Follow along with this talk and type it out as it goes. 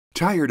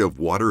Tired of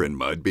water and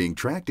mud being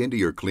tracked into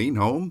your clean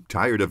home?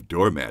 Tired of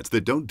doormats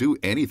that don't do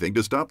anything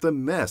to stop the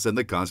mess and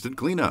the constant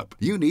cleanup?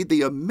 You need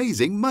the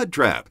amazing Mud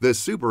Trap, the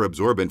super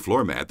absorbent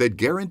floor mat that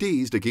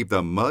guarantees to keep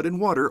the mud and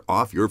water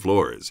off your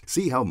floors.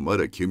 See how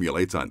mud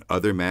accumulates on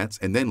other mats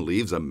and then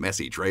leaves a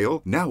messy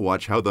trail? Now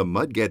watch how the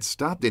mud gets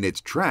stopped in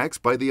its tracks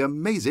by the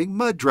amazing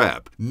Mud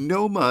Trap.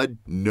 No mud,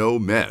 no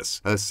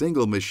mess. A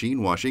single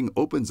machine washing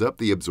opens up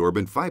the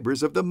absorbent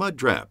fibers of the Mud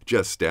Trap.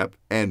 Just step,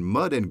 and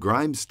mud and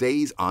grime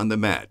stays on the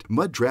mat.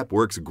 Mud Trap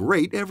works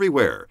great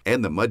everywhere,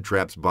 and the Mud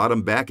Trap's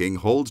bottom backing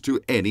holds to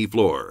any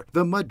floor.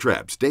 The Mud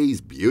Trap stays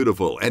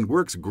beautiful and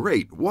works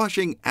great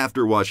washing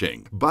after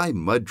washing. Buy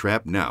Mud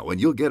Trap now and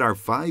you'll get our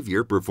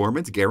 5-year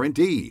performance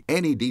guarantee.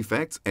 Any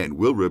defects and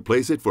we'll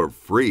replace it for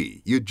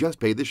free. You just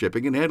pay the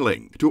shipping and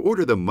handling. To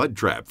order the Mud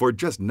Trap for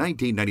just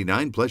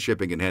 $19.99 plus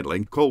shipping and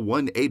handling, call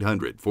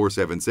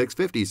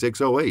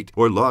 1-800-476-5608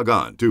 or log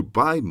on to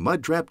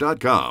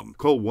buymudtrap.com.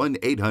 Call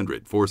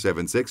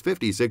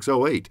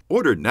 1-800-476-5608.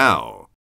 Order now.